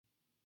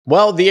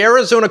Well, the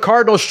Arizona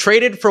Cardinals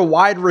traded for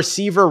wide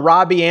receiver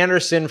Robbie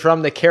Anderson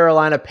from the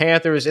Carolina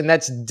Panthers, and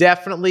that's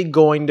definitely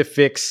going to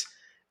fix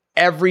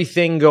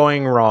everything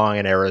going wrong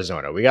in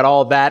Arizona. We got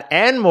all that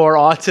and more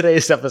on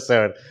today's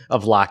episode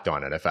of Locked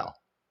On NFL.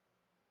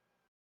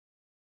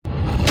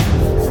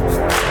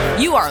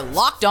 You are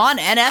Locked On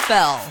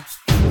NFL,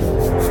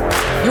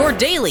 your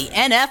daily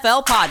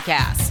NFL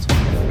podcast.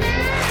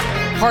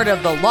 Part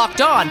of the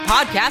Locked On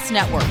Podcast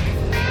Network,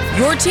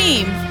 your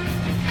team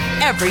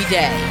every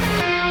day.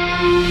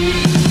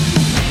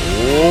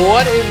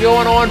 What is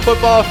going on,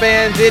 football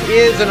fans? It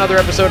is another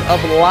episode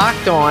of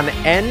Locked On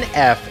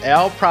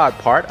NFL, proud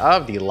part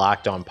of the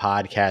Locked On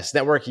Podcast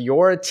Network,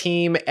 your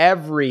team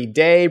every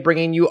day,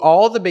 bringing you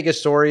all the biggest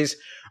stories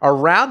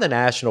around the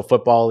National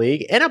Football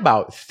League in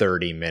about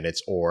 30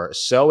 minutes or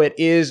so. It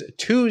is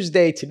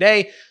Tuesday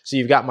today, so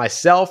you've got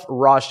myself,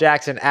 Ross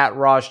Jackson, at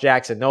Ross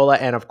Jackson Nola,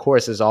 and of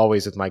course, as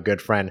always, with my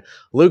good friend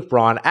Luke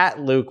Braun, at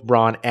Luke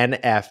Braun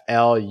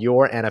NFL,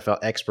 your NFL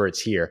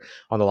experts here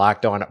on the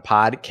Locked On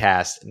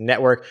Podcast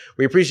Network.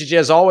 We appreciate you,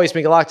 as always,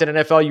 making Locked On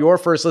NFL your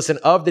first listen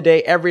of the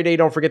day every day.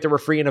 Don't forget that we're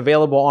free and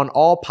available on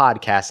all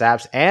podcast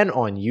apps and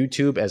on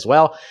YouTube as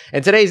well.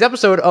 And today's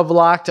episode of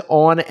Locked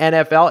On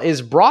NFL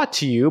is brought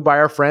to you by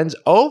our friends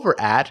over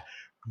at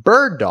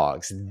Bird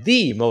Dogs,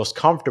 the most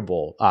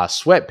comfortable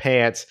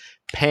sweatpants,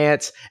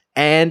 pants,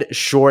 and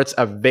shorts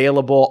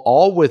available,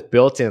 all with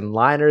built-in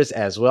liners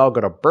as well.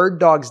 Go to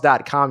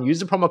birddogs.com, use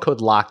the promo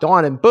code Locked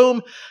On, and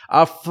boom,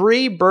 a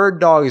free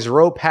Bird Dogs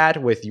rope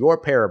hat with your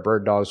pair of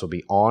Bird Dogs will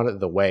be on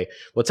the way.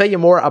 We'll tell you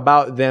more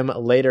about them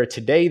later.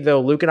 Today,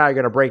 though, Luke and I are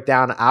going to break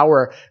down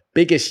our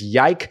biggest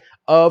yike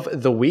of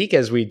the week,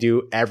 as we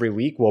do every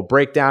week. We'll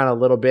break down a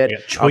little bit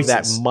of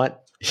that month.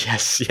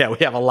 Yes, yeah, we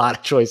have a lot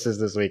of choices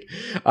this week.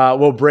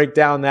 We'll break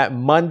down that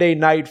Monday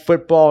Night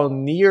Football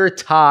near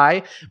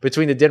tie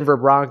between the Denver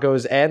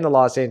Broncos and the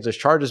Los Angeles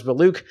Chargers. But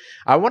Luke,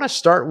 I want to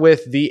start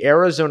with the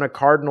Arizona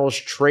Cardinals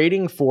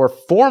trading for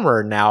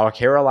former now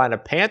Carolina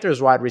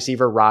Panthers wide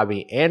receiver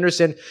Robbie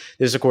Anderson.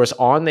 This, of course,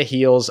 on the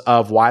heels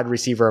of wide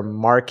receiver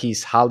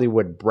Marquise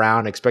Hollywood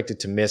Brown, expected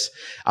to miss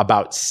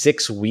about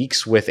 6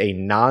 weeks with a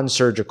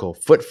non-surgical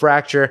foot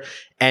fracture.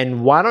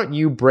 And why don't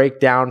you break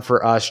down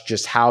for us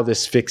just how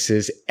this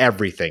fixes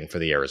everything for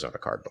the Arizona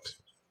Cardinals?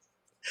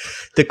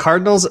 The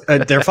Cardinals,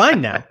 they're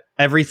fine now.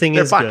 Everything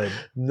is fine. Good.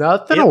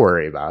 Nothing to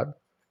worry about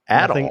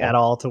Nothing at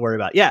all to worry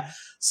about. Yeah.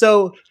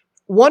 So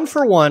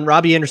 1-for-1,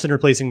 Robbie Anderson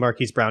replacing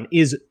Marquise Brown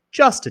is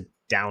just a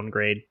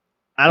downgrade.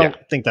 I don't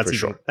think that's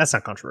even, that's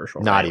not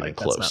controversial. Not right? even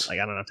close. That's not,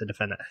 I don't have to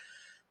defend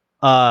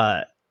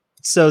that.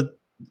 So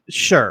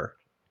sure.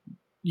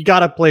 You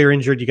got a player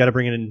injured, you got to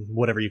bring in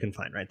whatever you can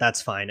find, right?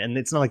 That's fine. And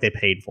it's not like they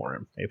paid for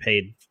him. They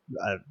paid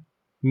a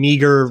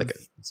meager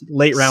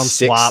late round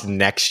swap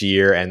next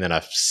year and then a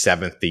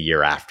 7th the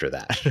year after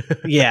that.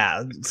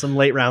 Yeah, some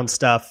late round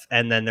stuff.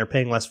 And then they're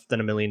paying less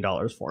than $1 million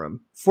for him.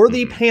 For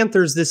the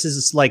Panthers, this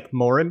is like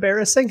more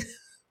embarrassing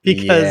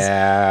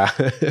because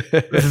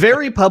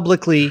very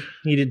publicly,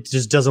 he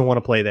just doesn't want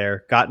to play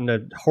there. Got in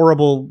a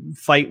horrible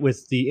fight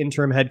with the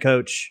interim head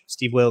coach,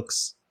 Steve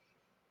Wilkes.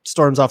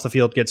 Storms off the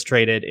field, gets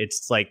traded.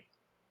 It's like,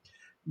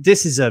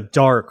 this is a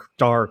dark,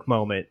 dark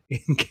moment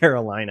in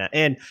Carolina.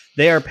 And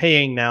they are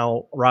paying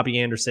now Robbie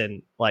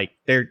Anderson, like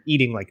they're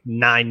eating like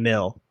 $9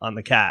 million on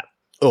the cap.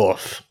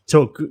 Oof.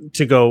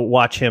 To go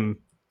watch him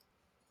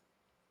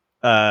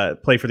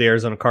play for the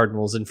Arizona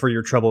Cardinals. And for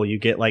your trouble, you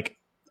get like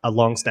a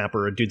long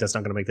snapper, a dude that's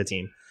not going to make the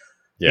team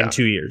in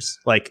 2 years.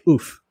 Like,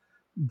 oof.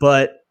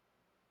 But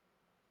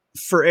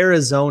for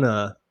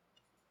Arizona,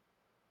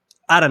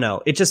 I don't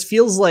know. It just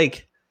feels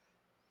like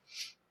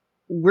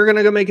we're going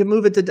to go make a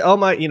move at the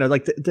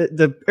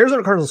the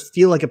Arizona Cardinals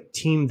feel like a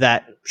team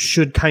that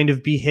should kind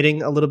of be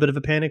hitting a little bit of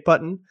a panic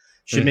button,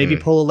 should maybe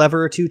pull a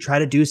lever or two, try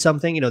to do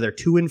something. You know, they're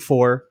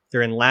 2-4.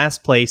 They're in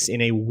last place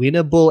in a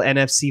winnable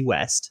NFC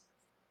West.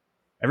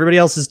 Everybody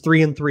else is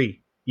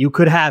 3-3. You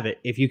could have it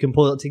if you can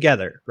pull it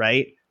together,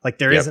 right? Like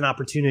there is an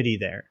opportunity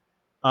there.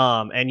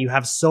 And you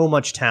have so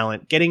much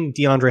talent. Getting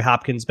DeAndre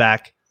Hopkins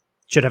back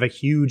should have a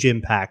huge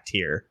impact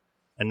here.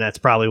 And that's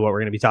probably what we're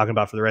going to be talking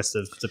about for the rest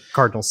of the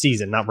Cardinal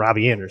season, not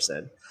Robbie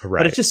Anderson.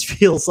 Right. But it just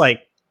feels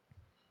like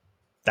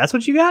that's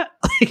what you got?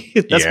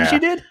 That's what you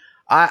did?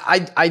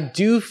 I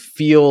do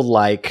feel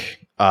like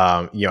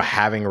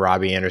having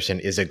Robbie Anderson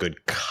is a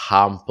good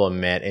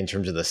compliment in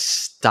terms of the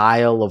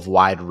style of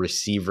wide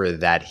receiver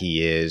that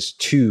he is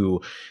to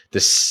the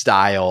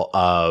style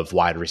of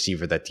wide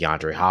receiver that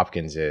DeAndre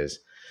Hopkins is.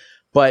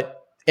 But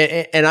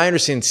and I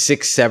understand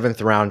 6th,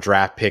 7th round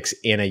draft picks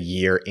in a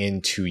year,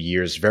 in 2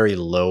 years, very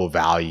low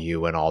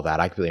value and all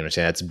that. I completely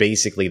understand. That's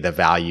basically the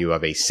value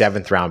of a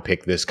 7th round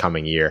pick this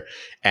coming year.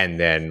 And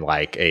then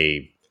like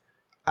a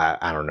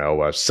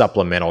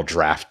supplemental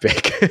draft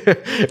pick,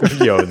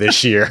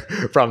 this year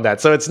from that.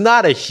 So it's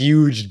not a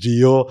huge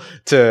deal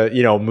to,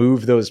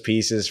 move those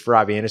pieces for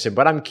Robbie Anderson,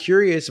 but I'm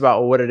curious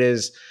about what it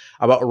is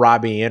about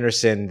Robbie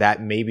Anderson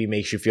that maybe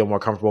makes you feel more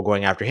comfortable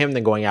going after him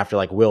than going after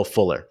like Will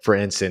Fuller, for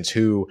instance,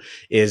 who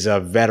is a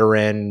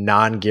veteran,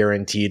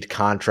 non-guaranteed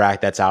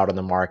contract that's out on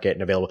the market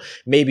and available?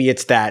 Maybe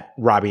it's that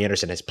Robbie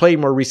Anderson has played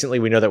more recently.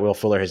 We know that Will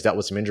Fuller has dealt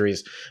with some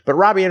injuries, but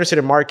Robbie Anderson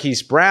and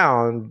Marquise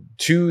Brown,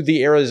 to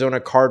the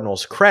Arizona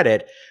Cardinals'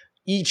 credit,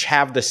 each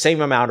have the same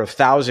amount of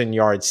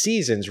 1,000-yard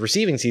seasons,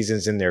 receiving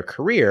seasons in their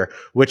career,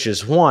 which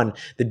is one.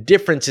 The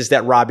difference is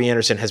that Robbie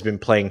Anderson has been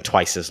playing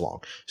twice as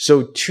long.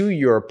 So to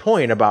your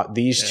point about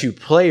these two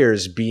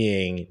players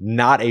being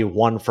not a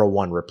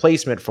one-for-one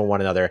replacement for one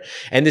another,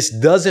 and this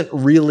doesn't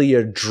really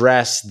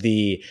address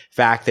the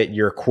fact that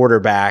your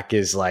quarterback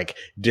is like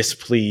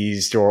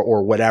displeased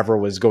or whatever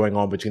was going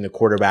on between the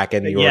quarterback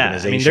and the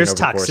organization over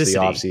the course of the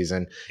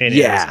offseason. In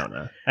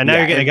Arizona. And now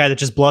you're getting a guy that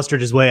just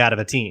blustered his way out of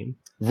a team.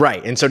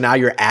 Right. And so now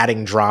you're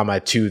adding drama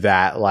to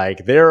that.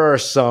 Like there are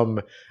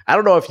some, I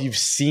don't know if you've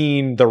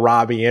seen the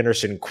Robbie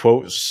Anderson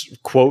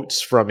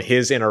quotes from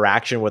his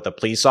interaction with a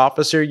police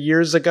officer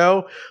years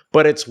ago,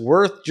 but it's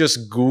worth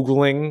just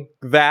Googling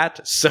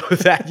that so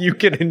that you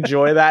can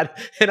enjoy that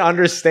and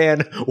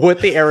understand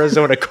what the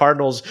Arizona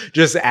Cardinals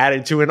just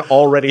added to an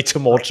already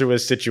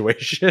tumultuous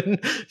situation,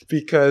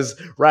 because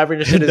Robbie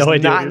Anderson is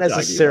not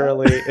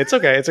necessarily, it's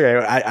okay.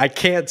 I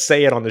can't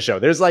say it on the show.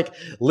 There's like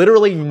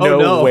literally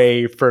no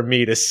way for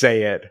me to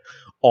say it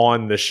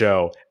on the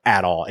show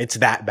at all. It's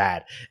that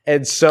bad.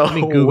 And so let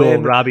me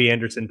Google Robbie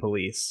Anderson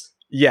police.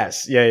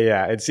 Yes.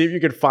 Yeah. And see if you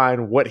can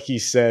find what he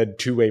said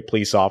to a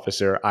police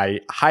officer.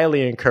 I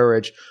highly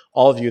encourage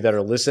all of you that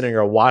are listening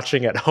or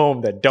watching at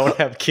home that don't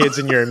have kids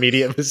in your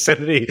immediate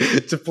vicinity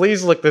to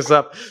please look this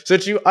up so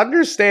that you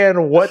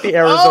understand what the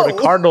Arizona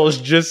Cardinals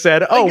just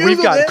said. Oh,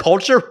 we've got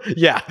culture.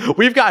 Yeah,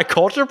 we've got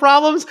culture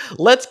problems.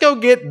 Let's go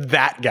get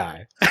that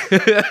guy.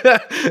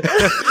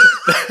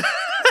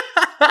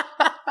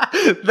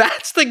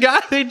 That's the guy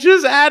they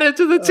just added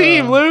to the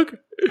team, Luke.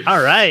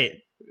 All right.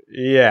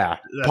 Yeah.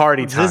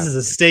 Party time. This is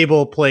a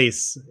stable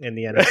place in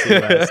the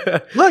NFC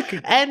West. Look,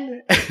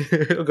 and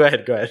go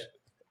ahead.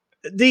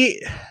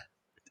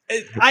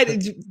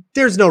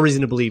 There's no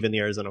reason to believe in the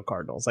Arizona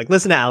Cardinals. Like,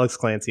 listen to Alex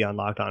Clancy on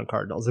Locked On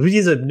Cardinals.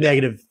 He's a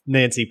negative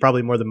Nancy,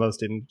 probably more than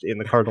most in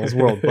the Cardinals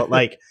world. But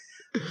like,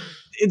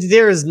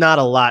 there is not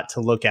a lot to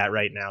look at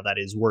right now that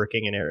is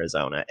working in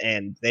Arizona,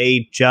 and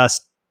they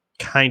just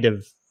kind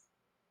of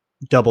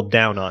doubled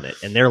down on it,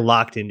 and they're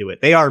locked into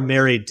it. They are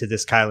married to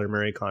this Kyler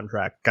Murray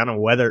contract, kind of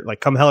whether, like,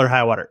 come hell or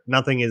high water,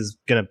 nothing is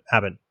going to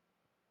happen.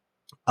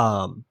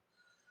 And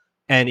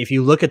if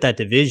you look at that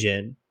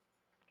division,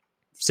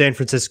 San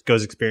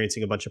Francisco's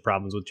experiencing a bunch of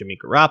problems with Jimmy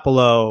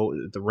Garoppolo.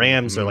 The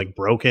Rams are like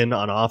broken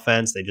on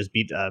offense. They just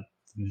beat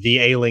the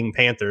ailing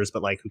Panthers,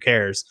 but like, who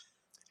cares?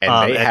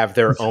 And they have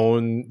their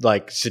own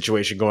like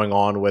situation going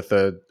on with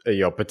a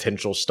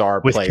potential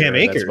star player Cam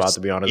Akers. That's about to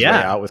be on his way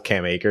out with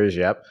Cam Akers.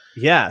 Yep.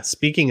 Yeah.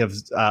 Speaking of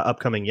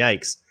upcoming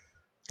yikes,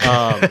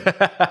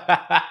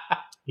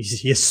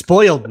 you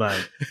spoiled mine.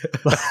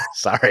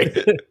 Sorry.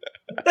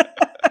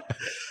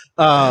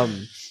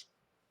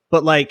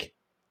 But like,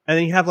 and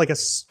then you have like a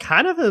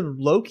kind of a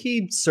low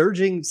key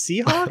surging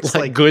Seahawks,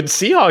 like good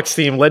Seahawks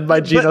team led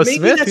by Geno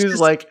Smith, who's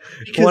like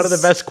one of the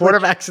best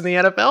quarterbacks in the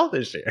NFL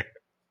this year.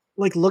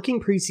 Like looking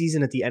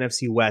preseason at the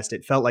NFC West,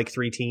 it felt like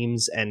three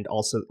teams and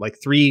also like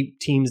three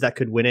teams that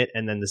could win it,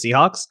 and then the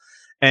Seahawks.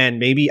 And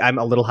maybe I'm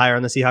a little higher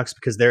on the Seahawks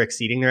because they're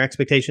exceeding their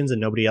expectations and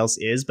nobody else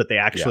is, but they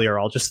actually are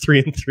all just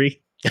 3-3.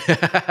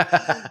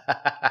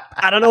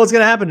 I don't know what's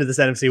going to happen to this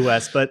NFC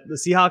West, but the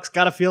Seahawks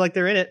got to feel like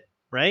they're in it,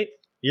 right?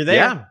 You're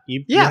there.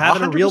 You're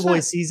having 100%. A real boy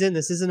season.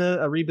 This isn't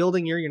a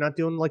rebuilding year. You're not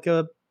doing like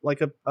a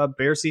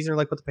bear season or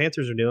like what the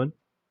Panthers are doing.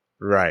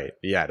 Right.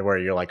 Yeah. Where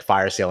you're like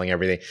fire sailing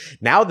everything.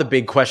 Now the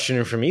big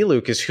question for me,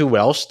 Luke, is who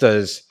else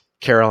does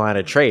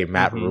Carolina trade?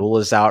 Matt Rule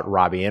is out.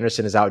 Robbie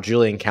Anderson is out.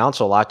 Julian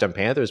Council, Locked On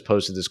Panthers,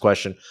 posted this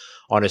question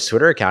on his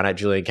Twitter account at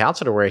Julian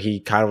Council, where he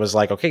kind of was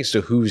like, okay,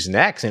 so who's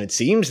next? And it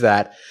seems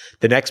that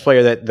the next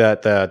player that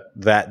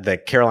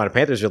the Carolina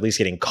Panthers are at least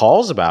getting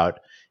calls about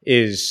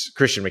is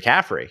Christian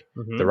McCaffrey,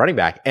 the running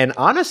back. And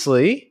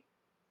honestly,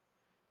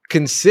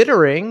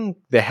 considering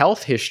the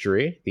health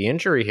history, the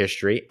injury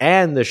history,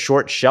 and the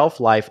short shelf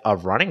life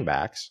of running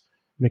backs,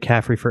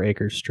 McCaffrey for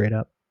Akers, straight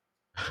up.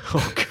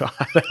 Oh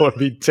God, that would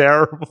be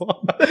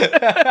terrible.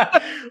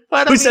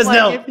 But who says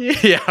no?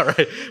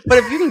 Right. But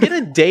if you can get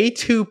a day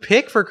 2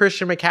 pick for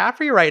Christian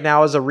McCaffrey right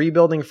now as a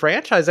rebuilding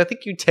franchise, I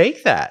think you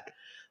take that.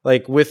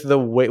 Like with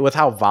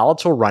how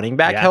volatile running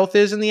back health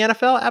is in the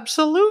NFL,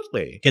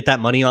 absolutely. Get that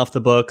money off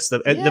the books.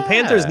 The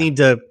Panthers need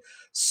to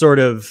sort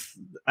of.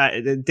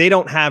 They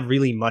don't have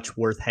really much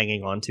worth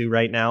hanging on to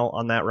right now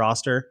on that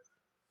roster.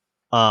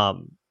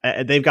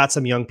 They've got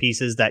some young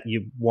pieces that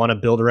you want to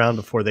build around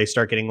before they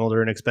start getting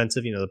older and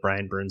expensive. You know, the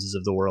Brian Burnses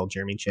of the world,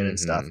 Jeremy Chin and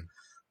stuff.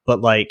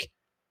 But like,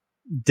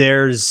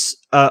 there's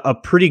a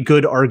pretty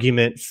good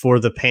argument for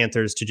the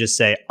Panthers to just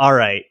say, all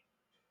right,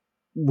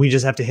 we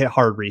just have to hit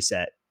hard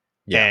reset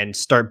and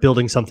start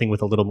building something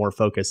with a little more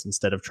focus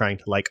instead of trying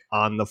to like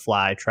on the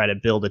fly try to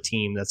build a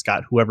team that's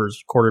got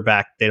whoever's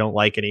quarterback they don't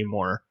like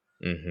anymore.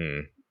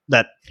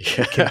 that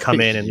can come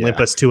in and limp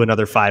us to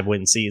another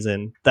 5-win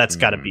season. That's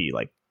got to be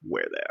like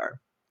where they are.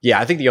 Yeah,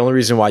 I think the only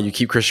reason why you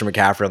keep Christian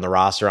McCaffrey on the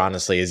roster,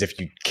 honestly, is if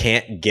you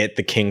can't get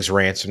the King's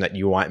ransom that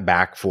you want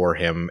back for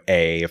him,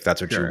 if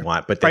that's what you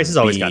want. But price has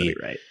always got to be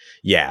right.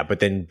 Yeah, but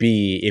then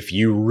B, if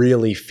you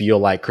really feel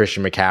like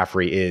Christian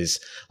McCaffrey is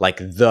like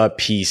the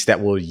piece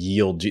that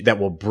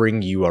will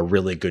bring you a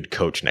really good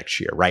coach next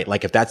year, right?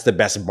 Like if that's the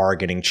best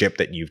bargaining chip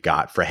that you've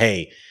got for,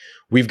 hey,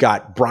 we've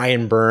got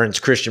Brian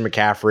Burns, Christian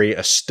McCaffrey,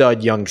 a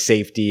stud young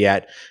safety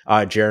at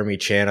Jeremy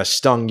Chan, a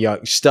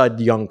stud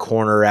young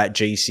corner at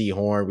JC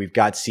Horn. We've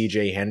got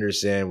CJ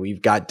Henderson.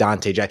 We've got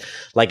Dante Jackson.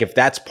 Like if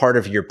that's part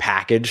of your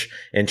package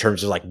in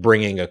terms of like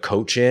bringing a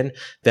coach in,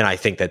 then I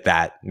think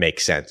that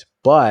makes sense.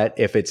 But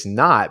if it's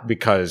not,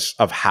 because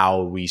of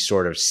how we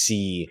sort of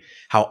see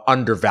how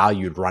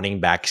undervalued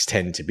running backs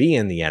tend to be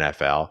in the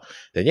NFL,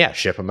 then yeah,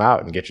 ship them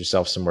out and get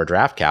yourself some more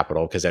draft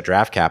capital, because that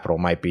draft capital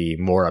might be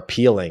more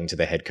appealing to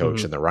the head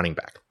coach than the running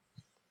back.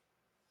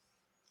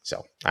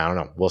 So I don't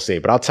know. We'll see.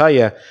 But I'll tell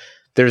you,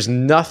 there's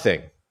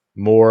nothing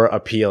more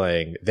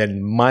appealing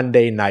than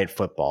Monday Night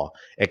Football,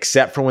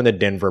 except for when the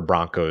Denver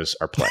Broncos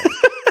are playing.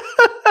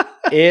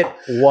 It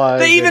was.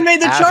 They even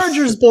made the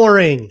Chargers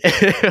boring.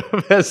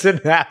 It was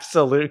an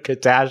absolute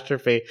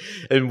catastrophe.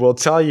 And we'll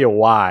tell you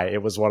why.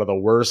 It was one of the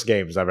worst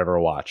games I've ever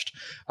watched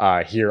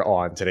here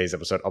on today's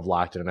episode of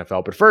Locked On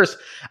NFL. But first,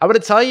 I'm going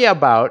to tell you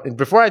about,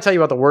 before I tell you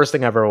about the worst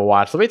thing I've ever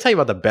watched, let me tell you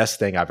about the best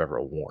thing I've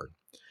ever worn.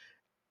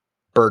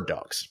 Bird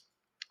dogs.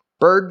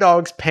 Bird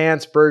dogs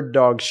pants, bird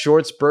dogs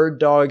shorts, bird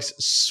dogs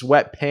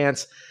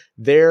sweatpants.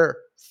 They're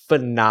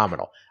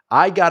phenomenal.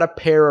 I got a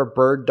pair of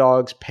bird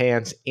dogs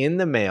pants in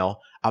the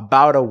mail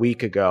about a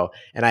week ago,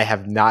 and I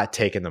have not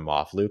taken them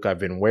off. Luke, I've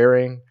been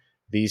wearing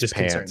these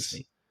pants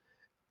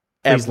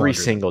every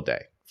single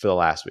day for the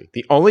last week.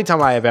 The only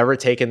time I have ever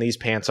taken these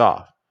pants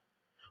off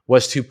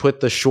was to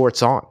put the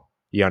shorts on.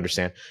 You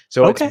understand?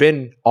 So It's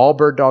been all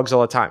bird dogs all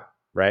the time,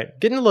 right?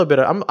 Getting a little bit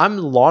of, I'm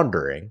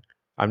laundering.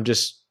 I'm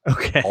just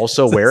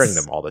also wearing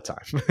them all the time.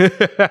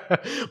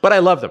 But I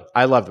love them.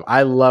 I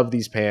love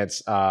these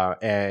pants.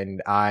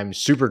 And I'm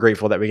super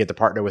grateful that we get to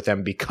partner with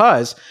them.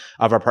 Because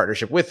of our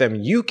partnership with them,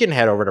 you can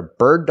head over to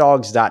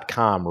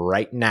birddogs.com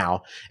right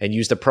now and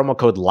use the promo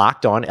code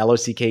LOCKEDON,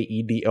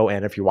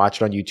 LOCKEDON. If you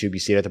watch it on YouTube, you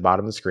see it at the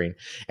bottom of the screen.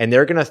 And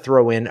they're going to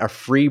throw in a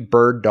free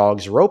Bird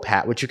Dogs rope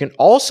hat, which you can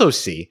also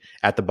see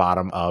at the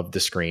bottom of the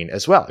screen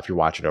as well if you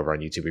watch it over on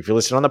YouTube. If you're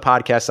listening on the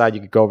podcast side,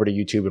 you could go over to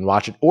YouTube and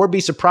watch it, or be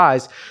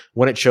surprised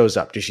when it shows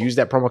up. Just use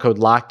that promo code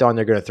Locked On.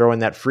 They're going to throw in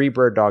that free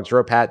Bird Dogs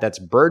rope hat. That's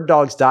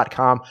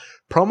birddogs.com.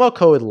 Promo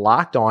code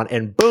Locked On,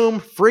 and boom,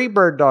 free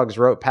Bird Dogs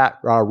rope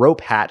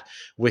hat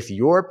with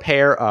your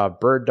pair of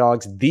Bird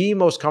Dogs, the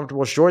most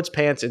comfortable shorts,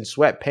 pants, and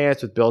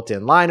sweatpants with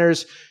built-in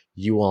liners.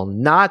 You will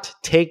not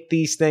take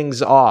these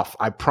things off.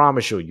 I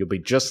promise you, you'll be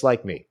just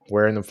like me,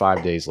 wearing them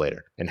 5 days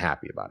later and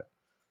happy about it.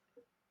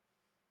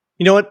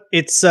 You know what?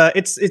 It's a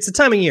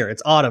time of year.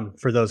 It's autumn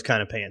for those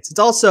kind of pants. It's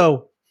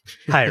also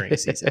hiring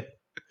season.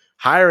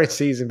 Hiring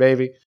season,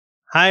 baby.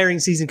 Hiring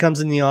season comes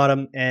in the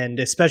autumn, and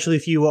especially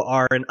if you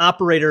are an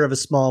operator of a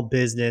small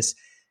business,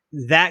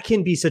 that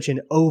can be such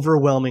an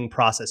overwhelming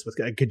process with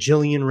a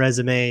gajillion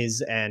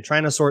resumes and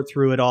trying to sort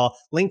through it all.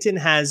 LinkedIn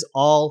has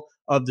all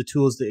of the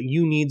tools that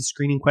you need,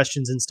 screening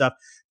questions and stuff,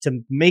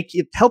 to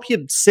help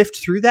you sift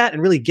through that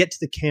and really get to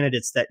the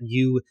candidates that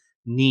you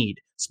need.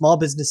 Small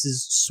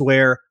businesses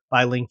swear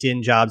by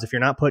LinkedIn Jobs. If you're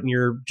not putting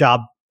your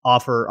job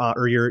offer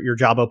or your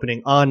job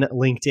opening on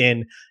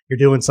LinkedIn, you're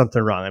doing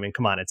something wrong. I mean,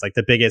 come on, it's like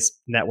the biggest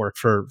network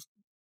for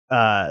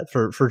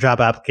job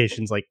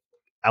applications like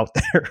out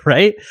there,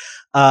 right?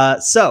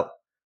 So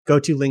go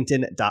to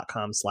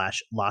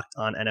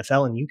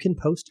linkedin.com/lockedonnfl and you can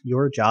post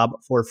your job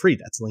for free.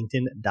 That's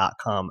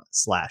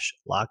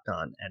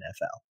linkedin.com/lockedonnfl.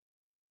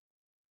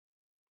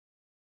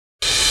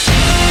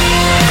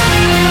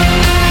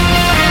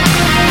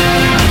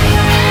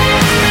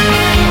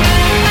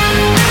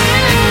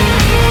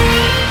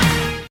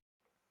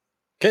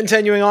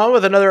 Continuing on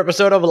with another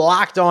episode of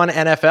Locked On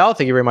NFL.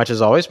 Thank you very much,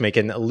 as always,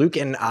 making Luke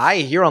and I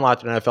here on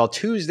Locked On NFL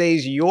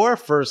Tuesdays your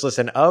first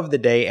listen of the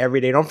day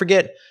every day. Don't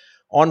forget,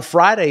 on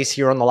Fridays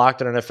here on the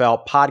Locked On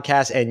NFL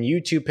podcast and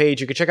YouTube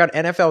page, you can check out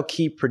NFL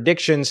Key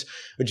Predictions,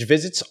 which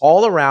visits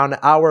all around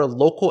our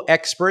local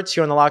experts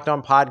here on the Locked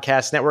On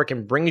Podcast Network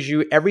and brings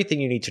you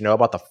everything you need to know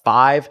about the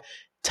 5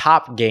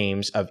 top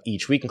games of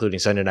each week, including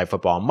Sunday Night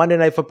Football, Monday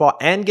Night Football,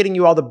 and getting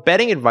you all the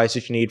betting advice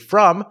that you need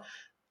from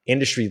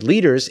industry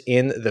leaders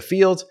in the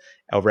field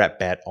over at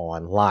Bet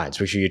Online.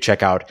 So make sure you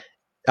check out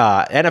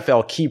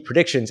NFL Key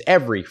Predictions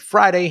every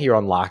Friday here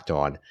on Locked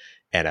On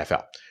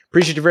NFL.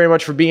 Appreciate you very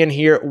much for being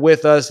here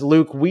with us,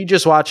 Luke. We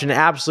just watched an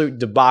absolute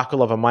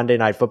debacle of a Monday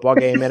Night Football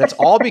game, and it's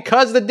all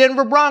because the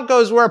Denver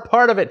Broncos were a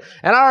part of it.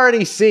 And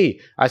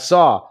I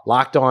saw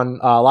Locked On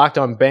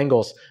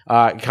Bengals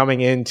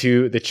coming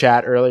into the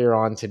chat earlier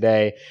on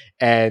today.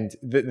 And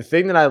the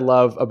thing that I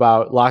love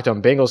about Locked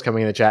On Bengals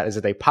coming in the chat is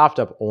that they popped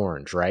up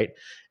orange, right?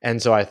 And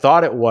so I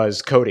thought it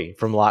was Cody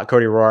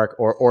Rourke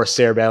or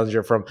Sarah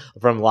Bellinger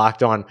from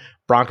Locked On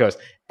Broncos.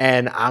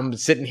 And I'm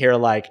sitting here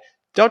like,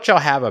 don't y'all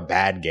have a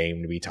bad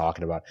game to be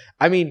talking about?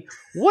 I mean,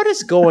 what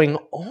is going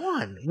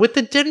on with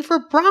the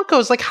Denver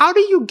Broncos? Like, how do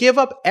you give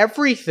up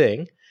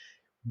everything,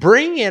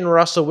 bring in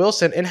Russell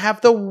Wilson, and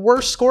have the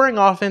worst scoring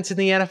offense in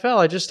the NFL?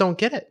 I just don't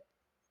get it.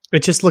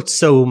 It just looked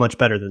so much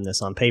better than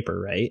this on paper,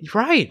 right?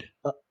 Right.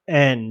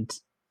 And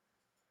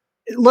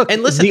look,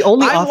 and listen,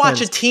 I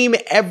watch a team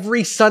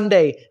every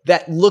Sunday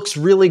that looks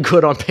really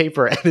good on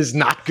paper and is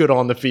not good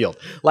on the field.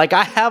 Like,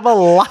 I have a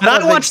lot and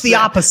I watch the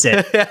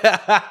opposite.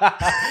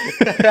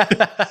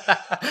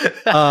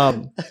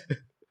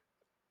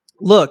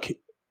 Look,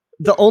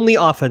 the only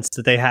offense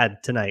that they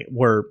had tonight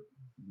were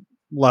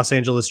Los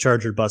Angeles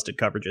Charger busted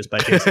coverages by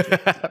JC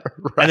Jackson.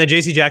 Right. And then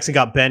JC Jackson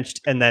got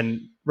benched, and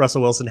then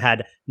Russell Wilson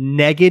had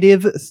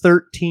negative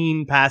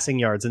 13 passing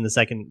yards in the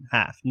second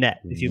half net.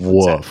 If you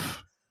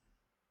Woof.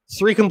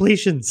 3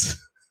 completions.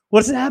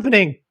 What's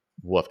happening?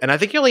 Woof. And I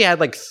think he only had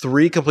like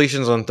 3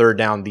 completions on third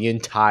down the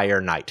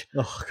entire night.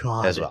 Oh,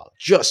 God. As well.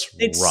 Just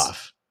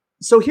rough.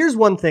 So here's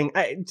one thing.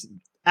 I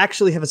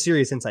actually have a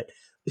serious insight.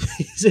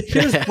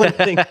 Here's one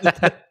thing.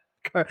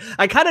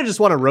 I kind of just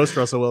want to roast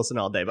Russell Wilson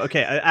all day, but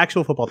okay,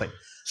 actual football thing.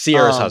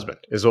 Sierra's husband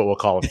is what we'll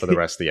call him for the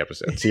rest of the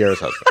episode. Sierra's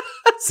husband.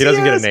 He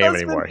doesn't get a name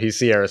anymore. He's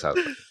Sierra's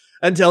husband.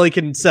 Until he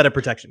can set a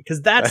protection.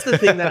 Because that's the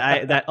thing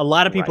that a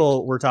lot of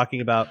people were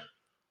talking about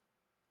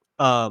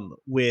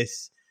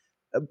with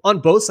on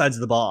both sides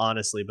of the ball,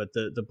 honestly, but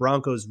the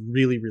Broncos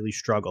really, really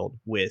struggled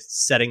with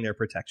setting their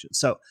protection.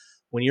 So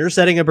when you're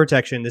setting a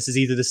protection, this is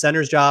either the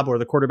center's job or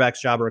the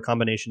quarterback's job or a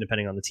combination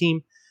depending on the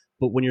team.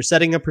 But when you're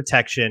setting a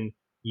protection,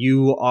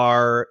 you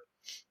are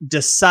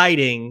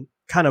deciding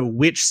kind of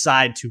which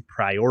side to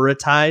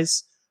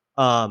prioritize.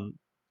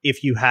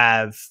 If you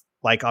have,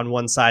 like, on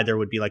one side, there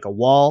would be like a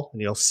wall,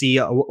 and you'll see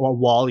a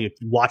wall. You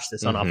watch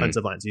this on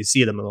offensive lines. You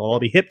see them, and they'll all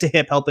be hip to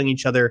hip helping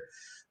each other.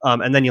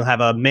 And then you'll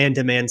have a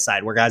man-to-man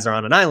side where guys are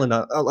on an island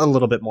a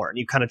little bit more, and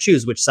you kind of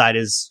choose which side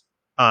is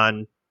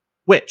on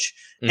which.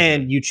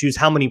 And you choose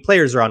how many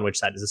players are on which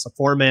side. Is this a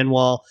 4-man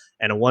wall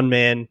and a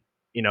 1-man,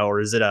 or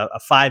is it a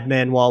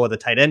 5-man wall with a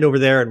tight end over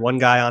there and one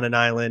guy on an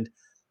island?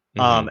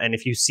 And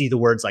if you see the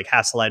words like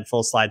half slide,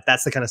 full slide,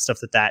 that's the kind of stuff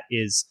that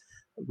is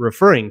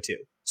referring to.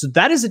 So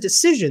that is a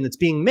decision that's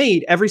being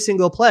made every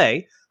single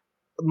play.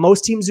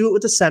 Most teams do it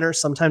with the center.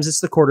 Sometimes it's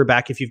the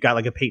quarterback if you've got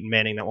like a Peyton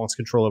Manning that wants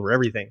control over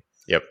everything.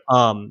 Yep.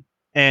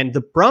 And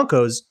the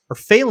Broncos are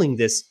failing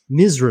this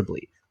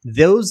miserably.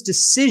 Those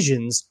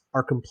decisions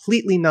are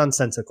completely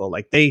nonsensical.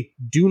 Like, they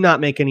do not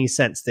make any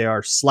sense. They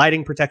are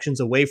sliding protections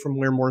away from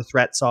where more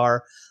threats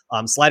are,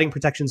 sliding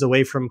protections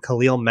away from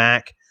Khalil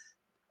Mack,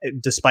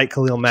 despite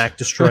Khalil Mack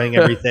destroying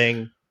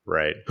everything.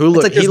 Right. He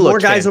looked more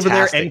guys over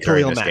there and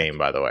Khalil Mack. Game,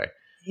 by the way.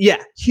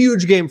 Yeah,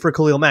 huge game for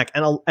Khalil Mack.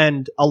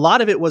 And a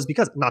lot of it was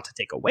because, not to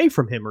take away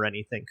from him or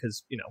anything,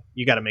 because,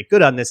 you got to make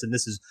good on this, and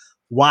this is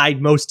why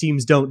most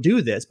teams don't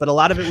do this. But a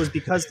lot of it was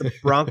because the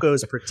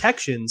Broncos'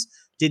 protections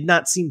did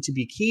not seem to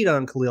be keyed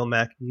on Khalil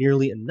Mack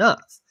nearly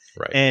enough.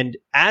 Right. And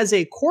as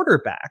a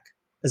quarterback,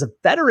 as a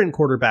veteran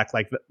quarterback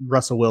like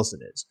Russell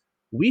Wilson is,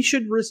 we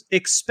should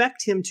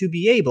expect him to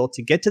be able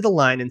to get to the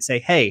line and say,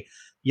 hey,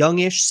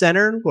 youngish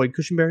center, Lloyd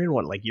Cushenberry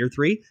in like year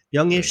 3,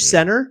 youngish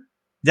center,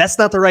 that's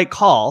not the right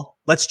call.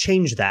 Let's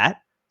change that.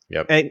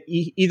 Yep. And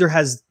he either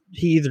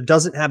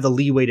doesn't have the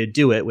leeway to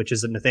do it, which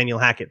is a Nathaniel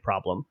Hackett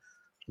problem.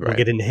 Right. We'll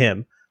get into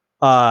him.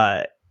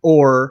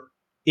 Or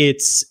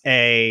it's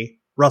a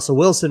Russell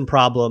Wilson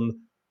problem.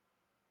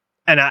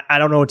 And I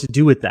don't know what to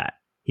do with that.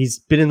 He's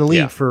been in the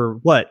league for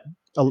what?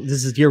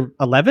 This is year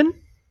 11?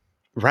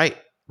 Right.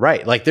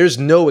 Like, there's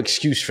no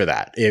excuse for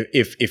that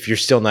if you're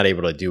still not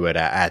able to do it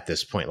at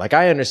this point. Like,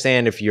 I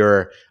understand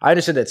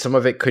that some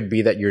of it could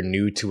be that you're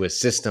new to a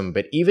system,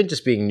 but even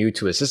just being new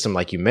to a system,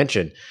 like you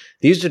mentioned,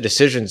 these are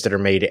decisions that are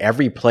made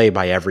every play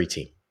by every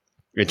team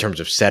in terms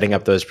of setting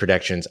up those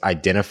protections,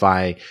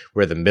 identifying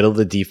where the middle of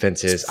the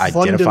defense is,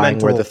 identifying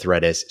where the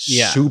threat is.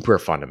 Super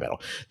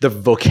fundamental. The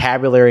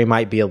vocabulary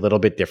might be a little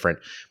bit different,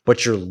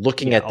 but you're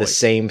looking at the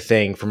same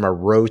thing from a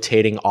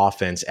rotating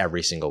offense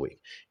every single week.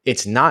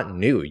 It's not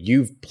new.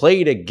 You've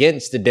played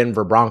against the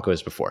Denver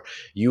Broncos before.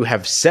 You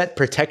have set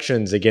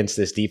protections against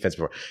this defense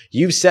before.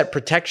 You've set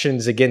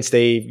protections against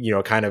a,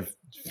 kind of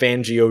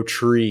Fangio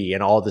tree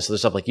and all this other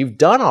stuff. Like, you've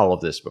done all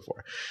of this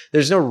before.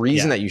 There's no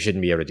reason that you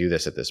shouldn't be able to do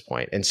this at this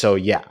point. And so,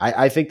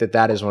 I think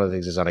that is one of the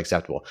things that's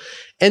unacceptable.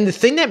 And the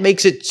thing that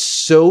makes it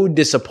so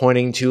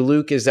disappointing too,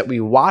 Luke, is that we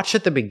watch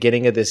at the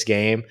beginning of this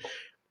game,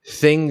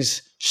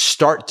 things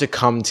start to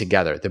come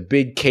together. The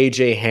big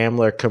KJ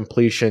Hamler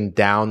completion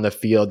down the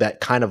field that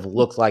kind of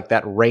looked like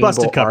that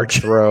rainbow arc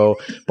throw,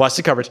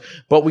 busted coverage.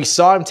 But we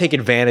saw him take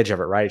advantage of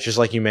it, right? It's just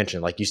like you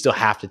mentioned, like, you still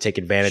have to take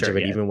advantage of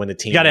it even when the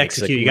team makes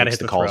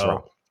the calls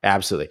wrong.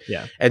 Absolutely.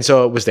 Yeah. And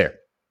so it was there.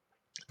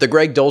 The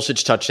Greg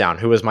Dulcich touchdown,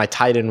 who was my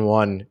tight end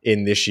 1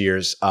 in this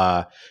year's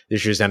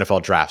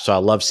NFL draft. So I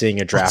love seeing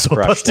a draft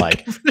crush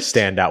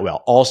stand out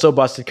well. Also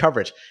busted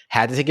coverage.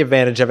 Had to take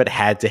advantage of it,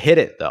 had to hit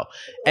it though.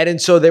 And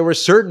so there were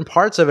certain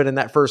parts of it in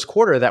that first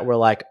quarter that were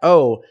like,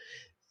 oh,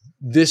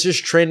 this is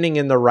trending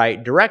in the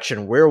right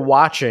direction. We're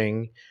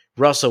watching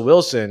Russell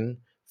Wilson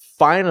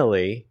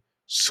finally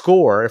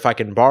score, if I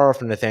can borrow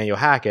from Nathaniel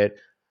Hackett,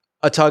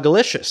 a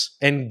Tugalicious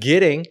and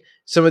getting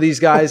some of these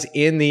guys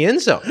in the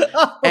end zone.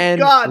 Oh,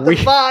 God, the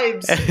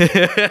vibes.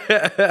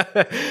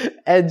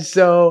 And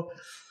so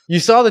you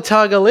saw the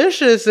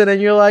Tugalicious, and then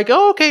you're like,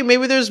 oh, okay,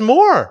 maybe there's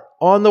more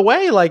on the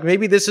way. Like,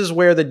 maybe this is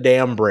where the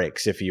dam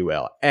breaks, if you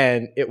will.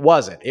 And it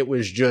wasn't. It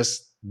was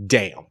just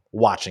damn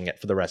watching it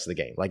for the rest of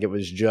the game. Like, it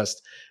was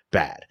just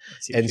bad.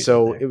 And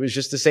so it was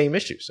just the same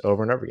issues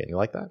over and over again. You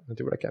like that? I'll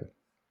do what I can.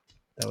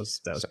 That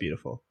was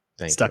beautiful.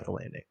 Stuck the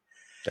landing.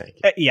 Thank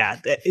you. Yeah,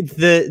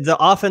 the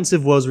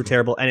offensive woes were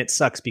terrible, and it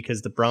sucks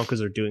because the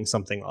Broncos are doing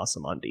something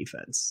awesome on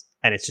defense,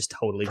 and it's just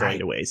totally going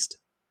to waste.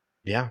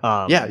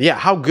 Yeah. Yeah.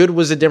 How good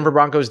was the Denver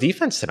Broncos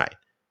defense tonight?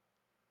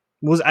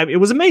 It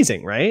was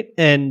amazing, right?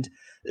 And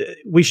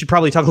we should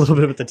probably talk a little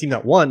bit about the team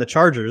that won, the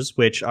Chargers,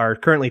 which are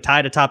currently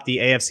tied atop the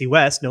AFC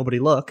West. Nobody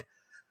look.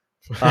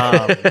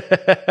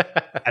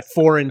 At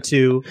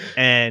 4-2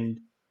 and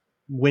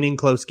winning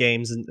close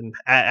games, and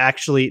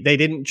actually they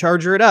didn't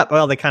charger it up.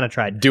 Well, they kind of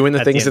tried doing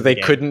the things that they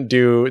couldn't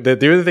do.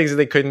 Doing the things that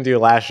they couldn't do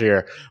last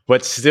year,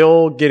 but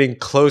still getting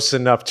close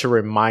enough to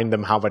remind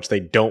them how much they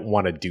don't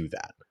want to do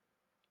that.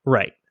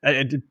 Right,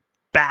 a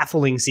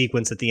baffling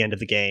sequence at the end of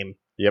the game.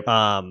 Yep.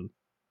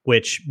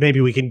 Which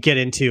maybe we can get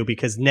into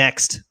because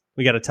next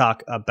we got to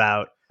talk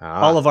about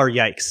all of our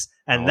yikes,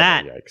 and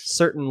that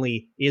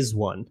certainly is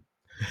one.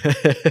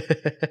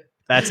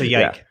 That's a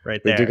yike right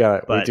there.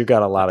 We do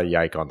got a lot of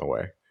yike on the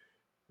way.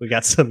 We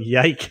got some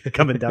yike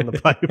coming down the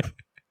pipe.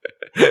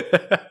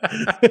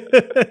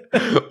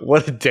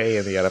 What a day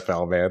in the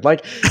NFL, man!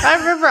 Like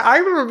I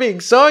remember being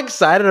so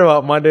excited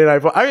about Monday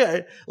Night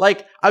Football.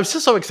 I'm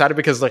still so excited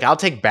because I'll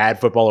take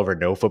bad football over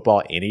no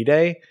football any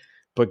day.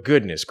 But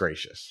goodness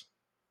gracious,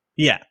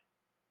 yeah,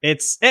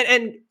 it's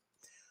and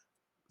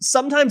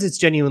sometimes it's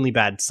genuinely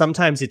bad.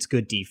 Sometimes it's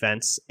good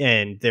defense,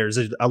 and there's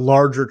a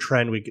larger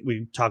trend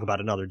we talk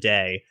about another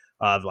day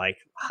of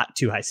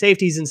too high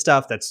safeties and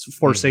stuff that's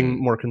forcing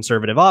more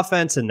conservative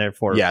offense and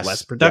therefore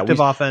less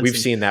productive offense. We've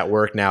seen that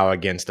work now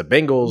against the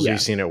Bengals.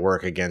 We've seen it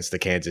work against the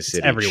Kansas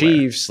City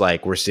Chiefs.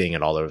 We're seeing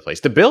it all over the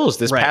place. The Bills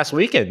this past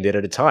weekend did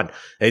it a ton.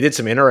 They did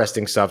some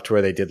interesting stuff to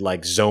where they did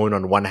zone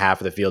on one half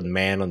of the field,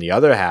 man on the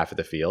other half of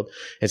the field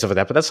and stuff like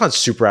that. But that's not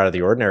super out of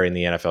the ordinary in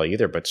the NFL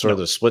either. But sort of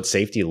the split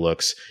safety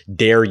looks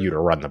dare you to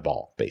run the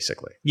ball,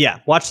 basically. Yeah.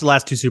 Watch the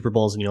last two Super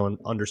Bowls and you'll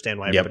understand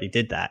why everybody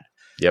did that.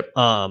 Yep.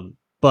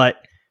 But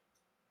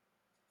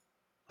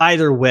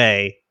either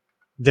way,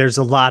 there's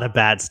a lot of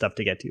bad stuff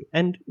to get to,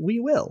 and we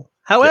will.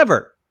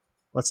 However,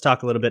 let's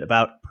talk a little bit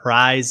about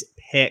Prize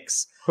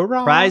Picks.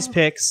 Hurrah! Prize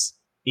Picks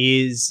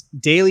is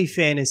daily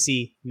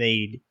fantasy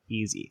made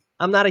easy.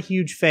 I'm not a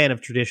huge fan of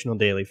traditional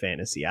daily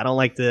fantasy. I don't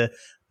like the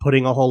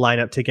putting a whole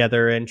lineup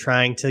together and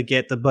trying to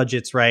get the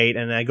budgets right,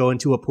 and I go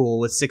into a pool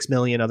with 6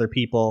 million other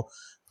people.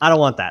 I don't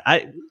want that.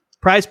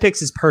 Prize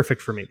Picks is perfect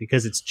for me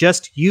because it's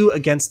just you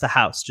against the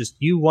house, just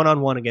you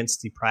one-on-one against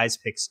the Prize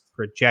Picks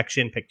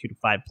projection. Pick 2 to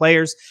 5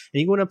 players,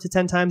 and you can win up to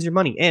 10 times your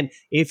money. And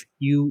if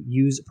you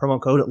use promo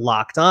code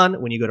Locked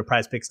On when you go to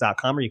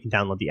PrizePicks.com, or you can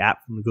download the app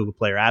from the Google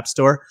Play or App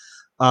Store,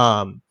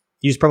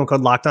 use promo code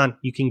Locked On.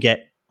 You can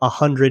get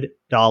 $100,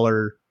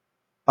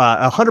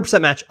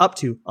 100% match up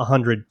to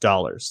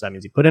 $100. That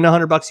means you put in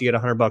 $100, you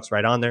get $100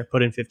 right on there.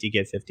 Put in 50,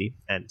 get 50,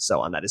 and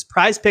so on. That is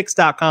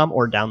PrizePicks.com,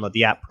 or download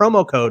the app.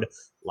 Promo code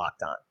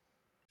Locked On.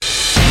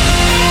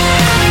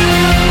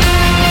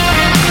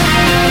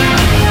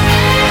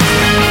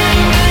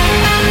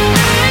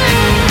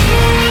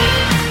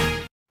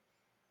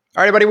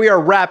 All right, everybody, we are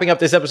wrapping up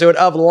this episode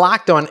of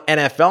Locked On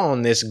NFL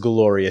on this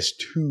glorious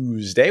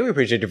Tuesday. We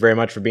appreciate you very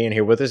much for being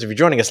here with us. If you're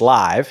joining us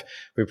live,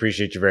 we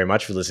appreciate you very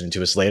much for listening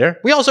to us later.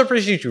 We also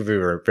appreciate you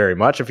very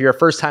much. If you're a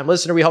first-time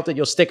listener, we hope that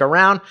you'll stick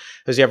around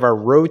because you have our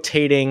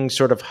rotating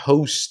sort of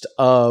host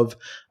of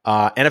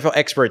NFL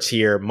experts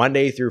here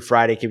Monday through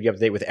Friday, keep you up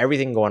to date with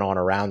everything going on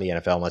around the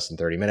NFL in less than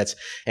 30 minutes.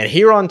 And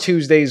here on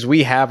Tuesdays,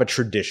 we have a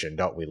tradition,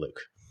 don't we,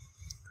 Luke?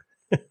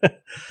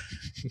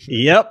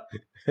 Yep.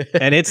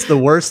 And it's the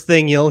worst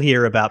thing you'll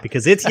hear about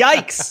because it's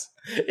yikes.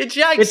 It's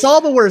yikes. It's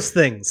all the worst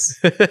things.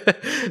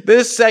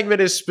 This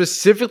segment is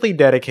specifically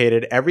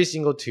dedicated every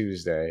single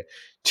Tuesday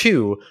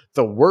to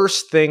the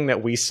worst thing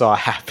that we saw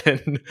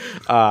happen,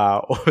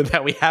 or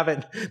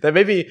that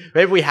maybe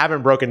we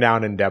haven't broken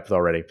down in depth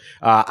already.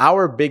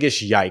 Our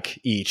biggest yike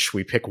each,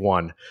 we pick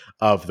one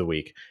of the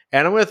week.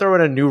 And I'm going to throw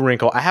in a new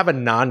wrinkle. I have a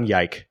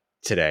non-yike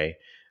today,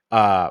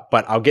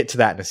 but I'll get to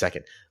that in a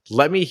second.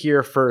 Let me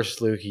hear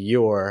first, Luke,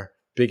 your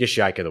biggest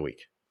yike of the week.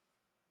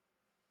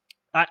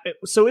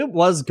 So it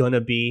was going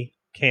to be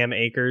Cam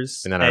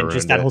Akers, and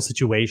just that it. whole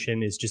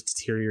situation is just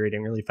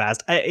deteriorating really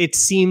fast. It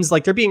seems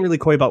like they're being really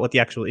coy about what the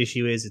actual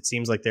issue is. It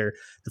seems like they're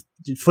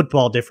the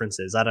football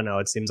differences. I don't know.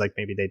 It seems like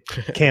maybe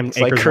Cam it's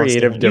Akers like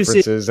creative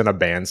differences and a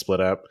band split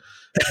up.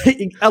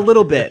 A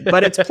little bit,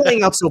 but it's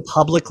playing out so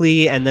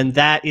publicly, and then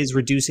that is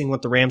reducing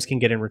what the Rams can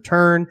get in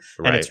return,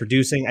 and it's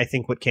reducing, I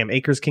think, what Cam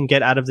Akers can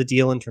get out of the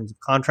deal in terms of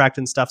contract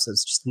and stuff. So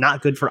it's just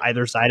not good for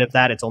either side of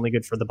that. It's only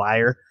good for the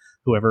buyer,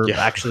 whoever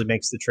actually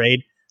makes the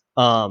trade.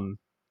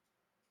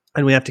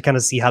 And we have to kind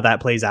of see how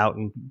that plays out.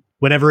 And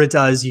whenever it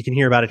does, you can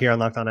hear about it here on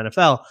Locked On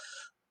NFL.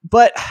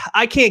 But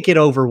I can't get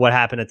over what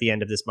happened at the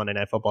end of this Monday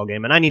Night Football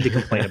game, and I need to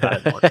complain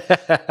about it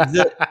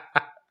more.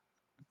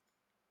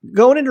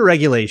 Going into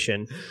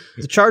regulation,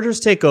 the Chargers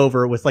take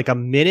over with like a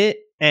minute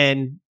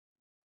and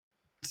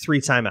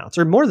 3 timeouts,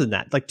 or more than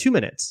that, like 2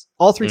 minutes.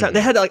 All 3 times.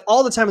 They had like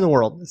all the time in the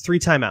world, 3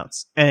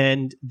 timeouts.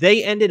 And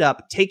they ended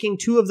up taking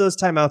 2 of those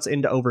timeouts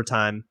into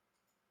overtime,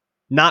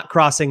 not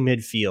crossing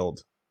midfield,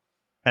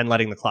 and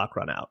letting the clock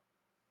run out.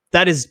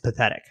 That is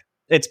pathetic.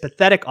 It's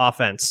pathetic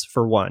offense,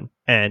 for one.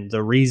 And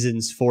the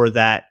reasons for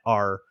that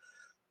are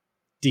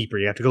deeper.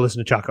 You have to go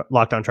listen to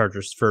Locked On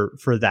Chargers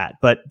for that.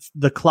 But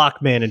the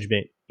clock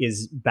management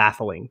is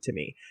baffling to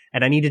me.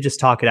 And I need to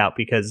just talk it out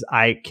because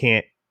I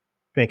can't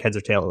make heads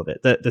or tail of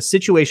it. The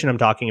situation I'm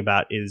talking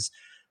about is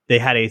they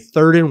had a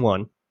 3rd and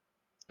 1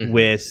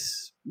 with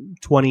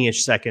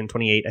 20-ish second,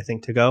 28, I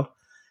think, to go.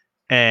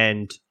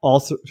 And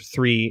all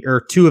 3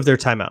 or 2 of their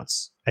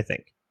timeouts, I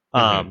think.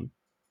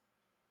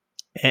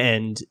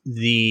 And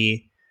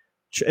they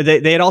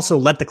had also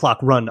let the clock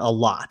run a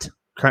lot,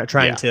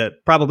 trying to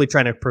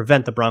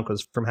prevent the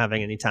Broncos from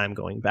having any time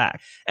going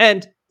back.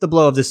 And the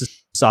blow of this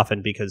is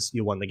softened because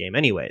you won the game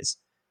anyways.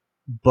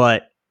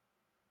 But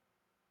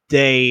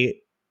they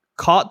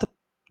caught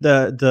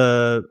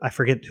the I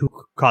forget who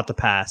caught the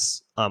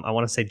pass. I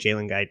want to say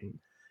Jalen Guyton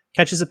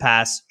catches a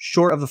pass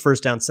short of the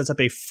first down, sets up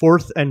a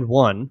 4th and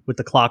 1 with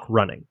the clock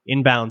running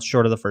inbounds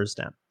short of the first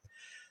down.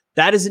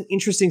 That is an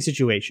interesting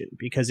situation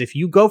because if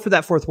you go for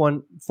that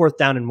 4th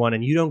down and 1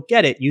 and you don't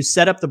get it, you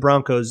set up the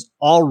Broncos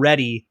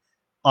already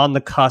on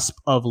the cusp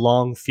of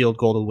long field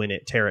goal to win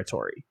it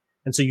territory.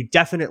 And so you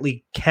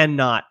definitely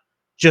cannot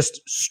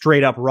just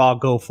straight up raw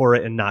go for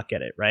it and not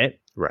get it, right?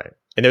 Right.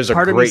 And there's a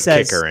great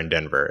kicker in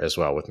Denver as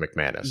well with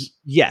McManus.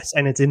 Yes,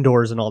 and it's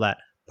indoors and all that.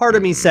 Part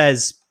of me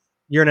says,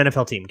 you're an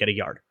NFL team, get a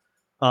yard.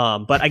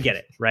 But I get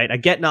it, right? I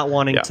get not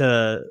wanting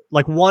to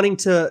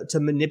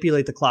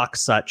manipulate the clock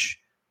such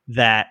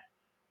that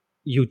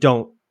you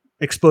don't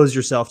expose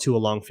yourself to a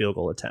long field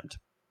goal attempt.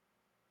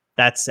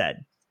 That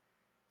said,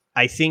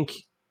 I think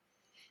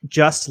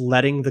just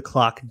letting the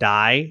clock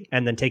die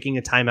and then taking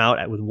a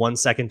timeout with 1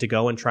 second to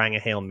go and trying a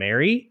Hail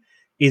Mary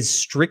is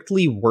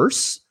strictly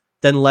worse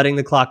than letting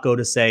the clock go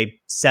to, say,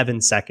 7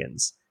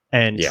 seconds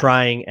and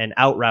trying an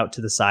out route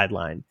to the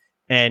sideline.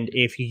 And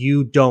if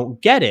you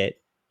don't get it,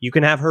 you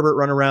can have Herbert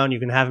run around, you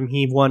can have him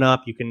heave one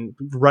up, you can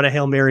run a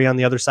Hail Mary on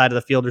the other side of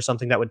the field or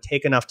something that would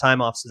take enough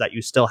time off so that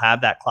you still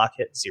have that clock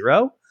hit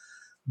 0.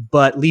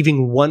 But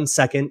leaving 1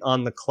 second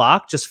on the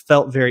clock just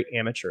felt very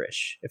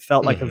amateurish. It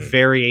felt like a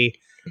very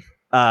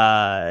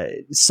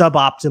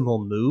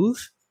suboptimal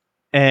move.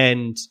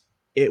 And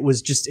it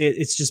was just,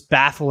 it's just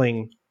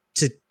baffling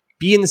to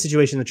be in the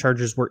situation the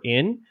Chargers were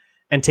in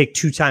and take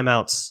 2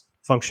 timeouts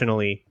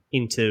functionally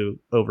into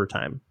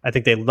overtime. I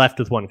think they left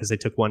with 1 because they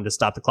took 1 to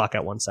stop the clock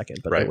at 1 second,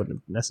 but they wouldn't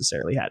have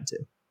necessarily had to.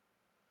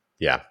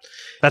 Yeah.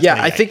 That's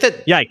I think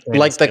that like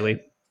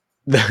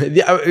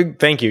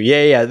thank you.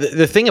 Yeah.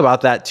 The thing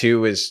about that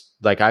too is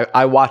like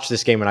I watched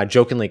this game and I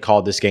jokingly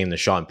called this game the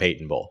Sean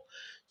Payton Bowl.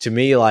 To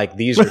me, like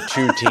these are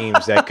 2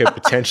 teams that could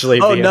potentially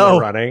be in the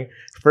running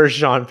for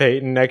Sean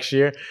Payton next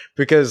year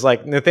because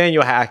like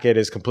Nathaniel Hackett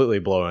is completely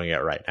blowing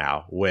it right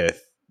now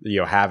with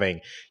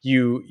having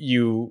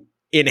you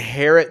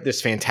inherit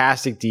this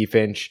fantastic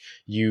defense.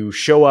 You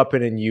show up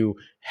and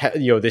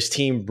this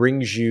team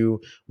brings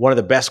you one of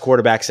the best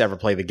quarterbacks to ever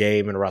play the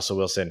game in Russell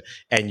Wilson,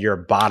 and you're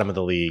bottom of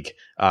the league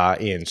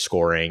in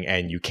scoring,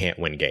 and you can't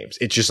win games.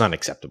 It's just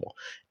unacceptable.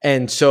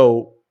 And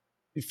so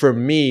for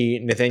me,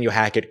 Nathaniel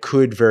Hackett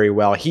could very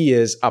well, he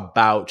is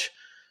about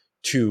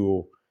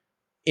to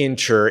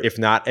enter,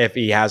 if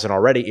he hasn't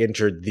already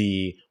entered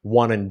the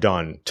one and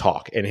done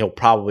talk, and he'll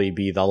probably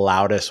be the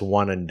loudest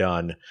one and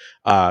done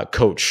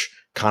coach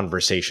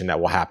conversation that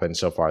will happen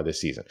so far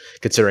this season,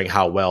 considering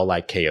how well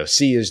like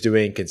KOC is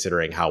doing,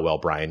 considering how well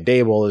Brian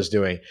Daboll is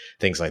doing,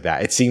 things like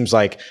that. It seems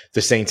like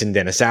the Saints and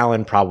Dennis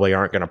Allen probably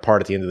aren't going to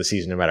part at the end of the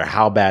season, no matter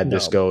how bad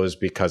this goes,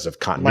 because of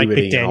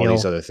continuity and all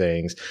these other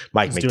things.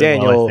 Mike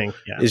McDaniel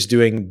is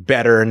doing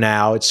better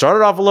now. It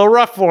started off a little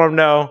rough for him,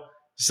 though.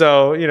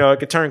 So, it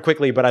could turn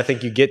quickly, but I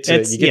think you get to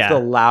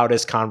the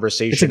loudest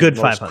conversation it's a good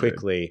most 500.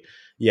 Quickly.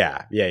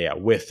 Yeah.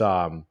 With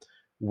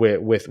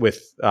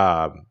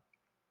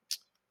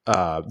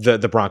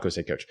the Broncos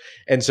head coach.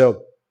 And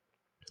so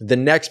the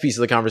next piece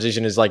of the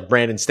conversation is like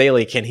Brandon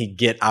Staley, can he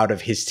get out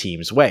of his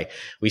team's way?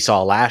 We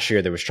saw last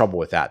year there was trouble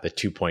with that, the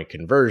 2-point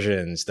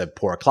conversions, the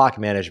poor clock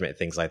management,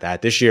 things like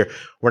that. This year,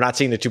 we're not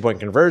seeing the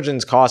 2-point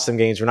conversions cost them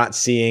games. We're not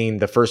seeing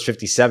the first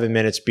 57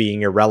 minutes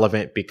being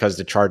irrelevant because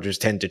the Chargers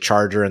tend to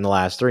charger in the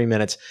last 3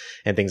 minutes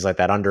and things like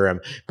that under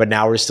him. But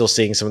now we're still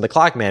seeing some of the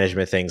clock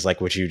management things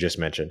like what you just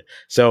mentioned.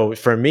 So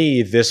for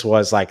me, this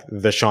was like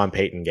the Sean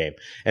Payton game.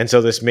 And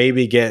so this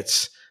maybe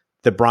gets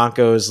the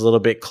Broncos a little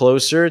bit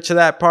closer to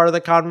that part of the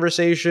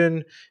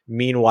conversation.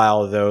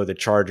 Meanwhile, though, the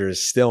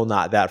Chargers still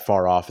not that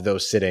far off, though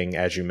sitting,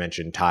 as you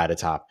mentioned, tied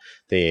atop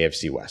the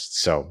AFC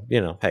West. So,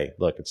 hey,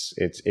 look,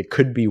 it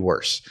could be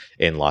worse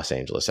in Los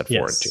Angeles at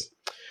 4-2.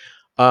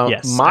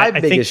 Yes, I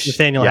think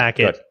Nathaniel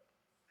Hackett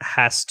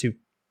has to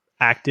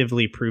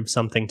actively prove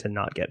something to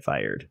not get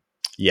fired.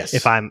 Yes.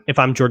 If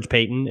I'm George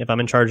Payton, if I'm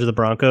in charge of the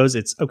Broncos,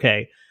 it's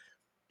okay.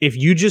 If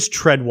you just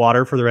tread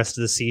water for the rest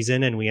of the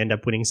season and we end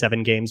up winning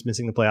 7 games,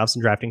 missing the playoffs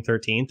and drafting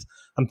 13th,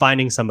 I'm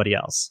finding somebody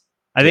else.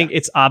 I think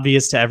it's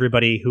obvious to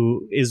everybody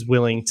who is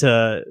willing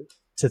to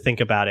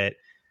think about it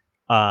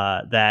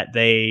that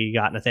they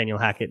got Nathaniel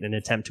Hackett in an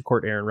attempt to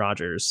court Aaron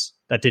Rodgers.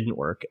 That didn't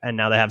work. And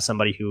now they have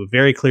somebody who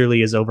very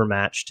clearly is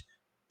overmatched,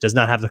 does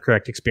not have the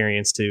correct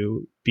experience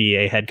to be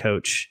a head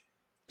coach,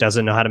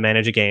 doesn't know how to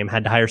manage a game,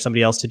 had to hire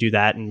somebody else to do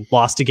that and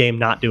lost a game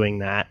not doing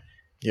that.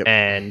 Yep.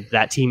 And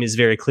that team is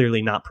very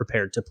clearly not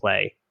prepared to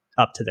play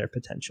up to their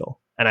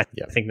potential. And I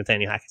think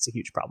Nathaniel Hackett's a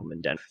huge problem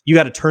in Denver. You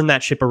got to turn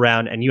that ship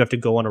around and you have to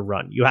go on a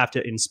run. You have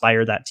to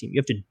inspire that team. You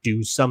have to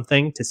do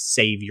something to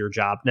save your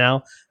job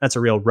now. That's a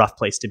real rough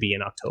place to be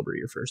in October,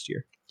 your first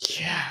year.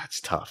 Yeah,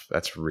 it's tough.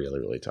 That's really,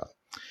 really tough.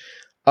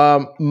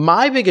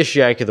 My biggest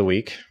yike of the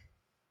week,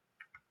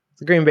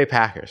 the Green Bay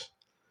Packers.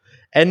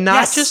 And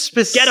not just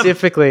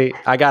specifically,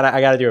 I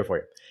gotta do it for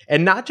you.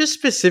 And not just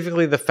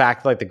specifically the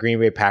fact that like the Green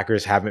Bay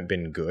Packers haven't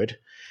been good,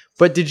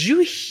 but did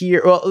you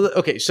hear? Well,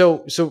 okay,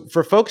 so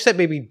for folks that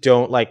maybe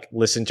don't like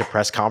listen to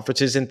press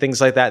conferences and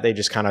things like that, they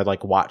just kind of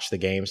like watch the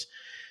games.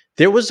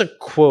 There was a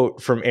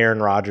quote from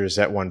Aaron Rodgers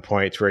at one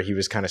point where he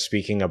was kind of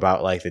speaking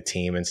about like the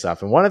team and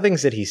stuff. And one of the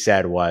things that he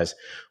said was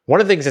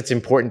one of the things that's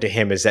important to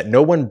him is that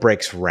no one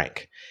breaks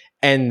rank,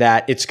 and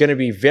that it's going to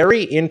be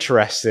very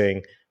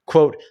interesting.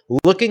 Quote,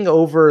 looking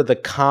over the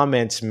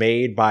comments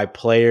made by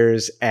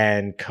players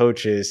and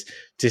coaches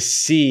to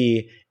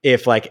see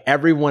if like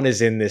everyone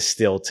is in this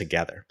still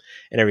together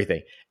and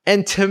everything.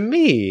 And to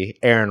me,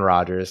 Aaron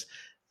Rodgers,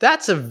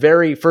 that's a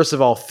very, first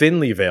of all,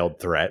 thinly veiled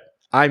threat.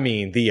 I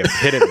mean, the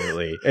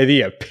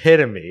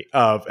epitome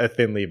of a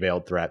thinly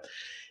veiled threat.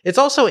 It's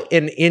also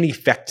an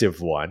ineffective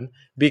one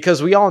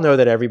because we all know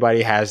that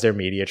everybody has their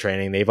media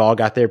training. They've all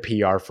got their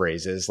PR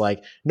phrases.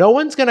 Like no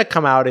one's going to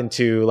come out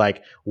into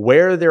like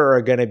where there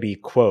are going to be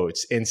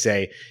quotes and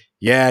say,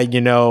 yeah, you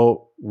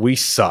know, we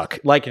suck.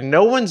 Like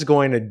no one's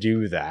going to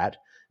do that.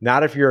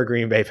 Not if you're a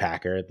Green Bay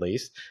Packer, at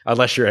least,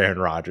 unless you're Aaron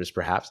Rodgers,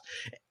 perhaps.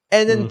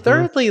 And then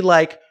thirdly,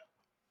 like,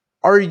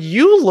 are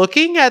you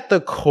looking at the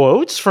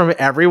quotes from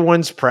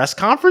everyone's press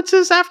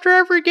conferences after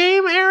every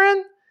game,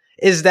 Aaron?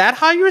 Is that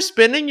how you're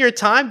spending your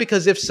time?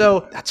 Because if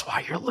so, that's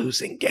why you're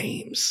losing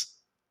games.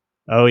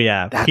 Oh,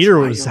 yeah.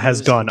 Peter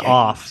has gone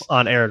off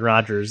on Aaron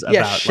Rodgers.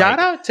 Yeah, shout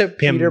out to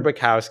Peter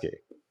Bukowski.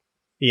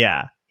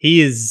 Yeah,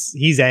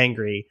 he's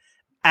angry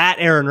at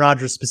Aaron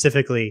Rodgers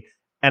specifically.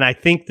 And I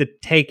think the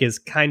take is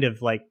kind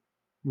of like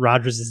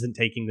Rodgers isn't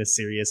taking this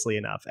seriously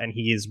enough. And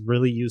he is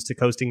really used to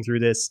coasting through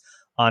this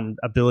on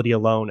ability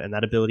alone. And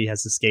that ability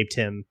has escaped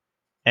him.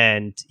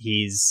 And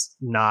he's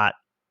not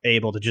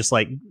able to just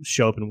like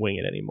show up and wing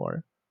it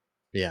anymore.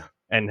 Yeah.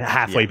 And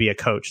halfway be a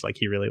coach like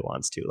he really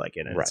wants to, like,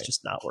 and it's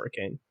just not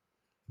working.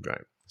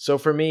 Right. So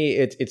for me,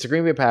 it's the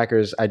Green Bay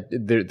Packers.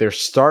 Their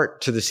start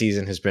to the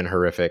season has been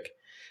horrific.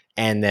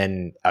 And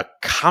then a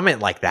comment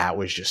like that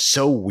was just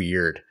so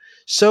weird.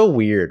 So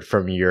weird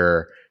from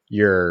your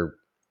the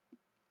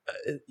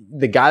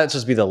guy that's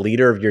supposed to be the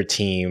leader of your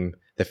team,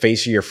 the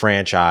face of your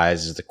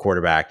franchise is the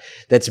quarterback,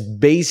 that's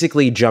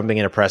basically jumping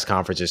into press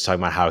conferences talking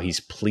about how he's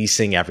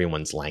policing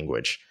everyone's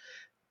language.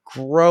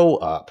 Grow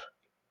up.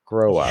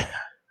 I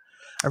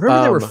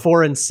remember they were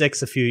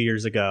 4-6 a few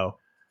years ago,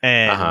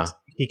 and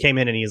he came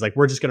in and he's like,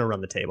 we're just going to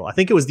run the table. I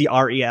think it was the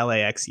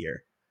RELAX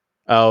year.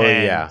 Oh,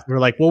 and yeah. We're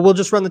like, well, we'll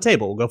just run the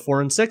table. We'll go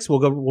 4-6.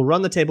 We'll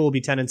run the table. We'll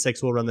be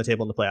 10-6. We'll run the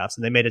table in the playoffs.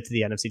 And they made it to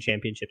the NFC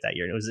Championship that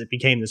year. And it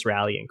became this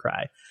rallying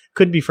cry.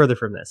 Couldn't be further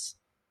from this.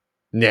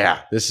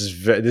 Yeah, this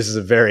is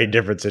a very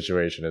different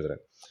situation, isn't it?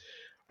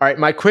 All right,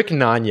 my quick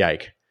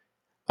non-yike.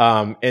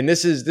 And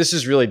this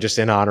is really just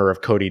in honor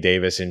of Cody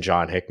Davis and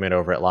John Hickman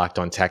over at Locked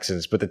On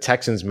Texans, but the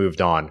Texans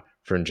moved on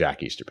from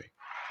Jack Easterby.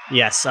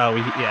 Yes,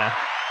 yeah.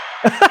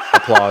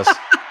 Applause.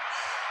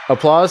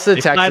 Applause to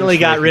the Texans. Finally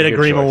got rid of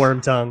Grima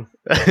Wormtongue.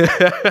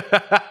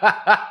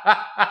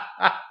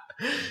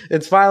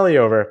 It's finally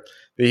over.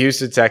 The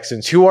Houston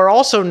Texans, who are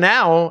also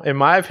now, in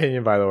my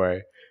opinion, by the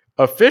way,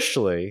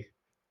 officially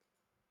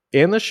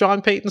in the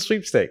Sean Payton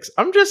sweepstakes.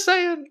 I'm just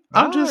saying.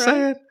 Now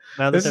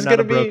that this is going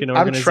to be a broken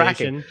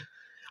organization.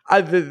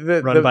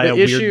 Run by a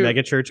weird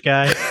megachurch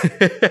guy.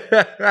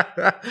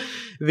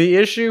 The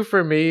issue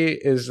for me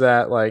is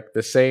that like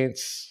the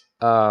Saints,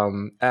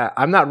 I'm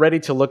not ready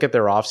to look at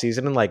their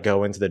offseason and like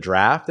go into the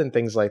draft and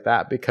things like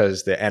that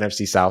because the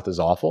NFC South is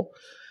awful.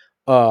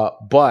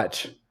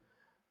 But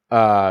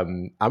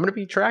I'm going to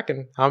be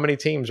tracking how many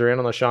teams are in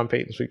on the Sean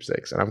Payton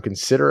sweepstakes, and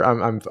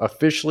I'm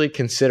officially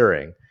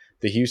considering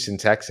the Houston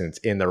Texans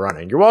in the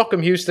running. You're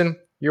welcome, Houston.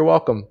 You're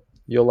welcome.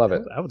 You'll love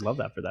it. I would love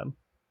that for them.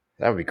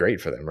 That would be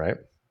great for them, right?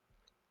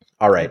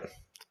 All right.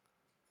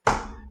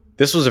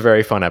 This was a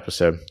very fun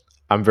episode.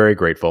 I'm very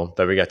grateful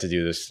that we got to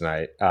do this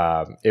tonight.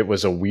 It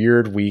was a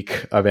weird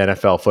week of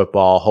NFL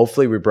football.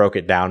 Hopefully we broke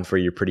it down for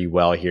you pretty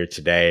well here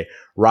today.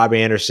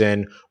 Robbie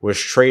Anderson was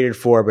traded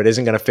for, but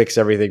isn't going to fix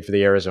everything for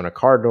the Arizona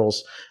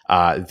Cardinals.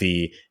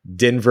 The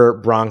Denver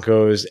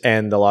Broncos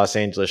and the Los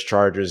Angeles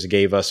Chargers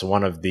gave us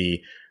one of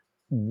the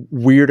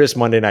weirdest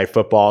Monday Night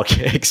Football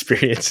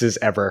experiences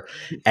ever.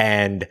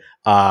 And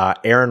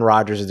Aaron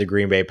Rodgers of the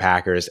Green Bay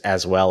Packers,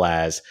 as well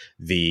as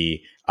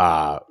the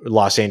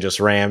Los Angeles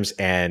Rams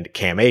and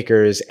Cam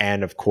Akers,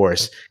 and of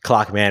course,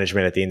 clock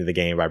management at the end of the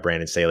game by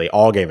Brandon Staley,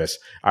 all gave us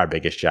our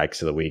biggest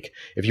yikes of the week.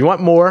 If you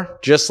want more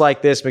just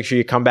like this, make sure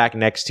you come back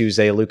next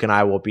Tuesday. Luke and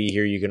I will be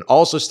here. You can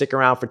also stick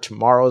around for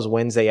tomorrow's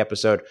Wednesday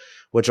episode,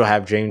 which will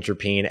have James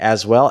Rapine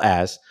as well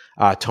as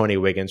Tony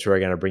Wiggins, who are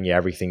going to bring you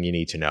everything you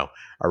need to know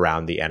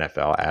around the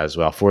NFL as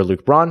well. For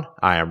Luke Braun,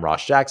 I am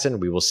Ross Jackson.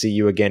 We will see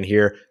you again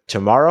here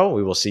tomorrow.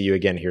 We will see you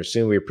again here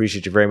soon. We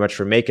appreciate you very much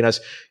for making us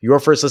your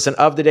first listen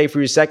of the day. For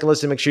your second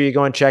listen, make sure you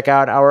go and check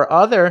out our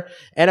other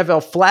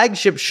NFL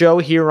flagship show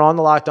here on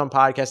the Locked On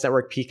Podcast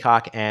Network,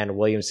 Peacock and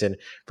Williamson,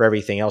 for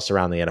everything else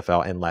around the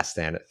NFL in less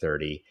than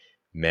 30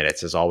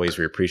 minutes. As always,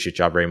 we appreciate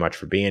y'all very much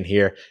for being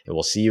here, and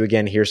we'll see you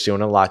again here soon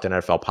on the Locked On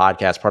NFL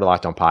Podcast, part of the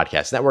Locked On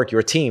Podcast Network,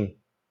 your team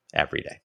every day.